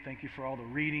 168 week. Thank you for all the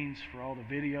readings, for all the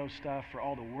video stuff, for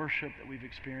all the worship that we've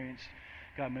experienced.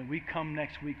 God, may we come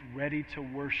next week ready to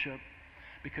worship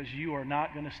because you are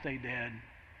not going to stay dead.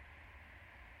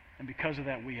 And because of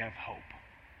that, we have hope.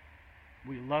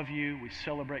 We love you. We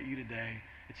celebrate you today.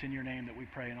 It's in your name that we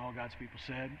pray, and all God's people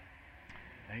said,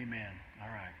 amen. All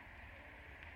right.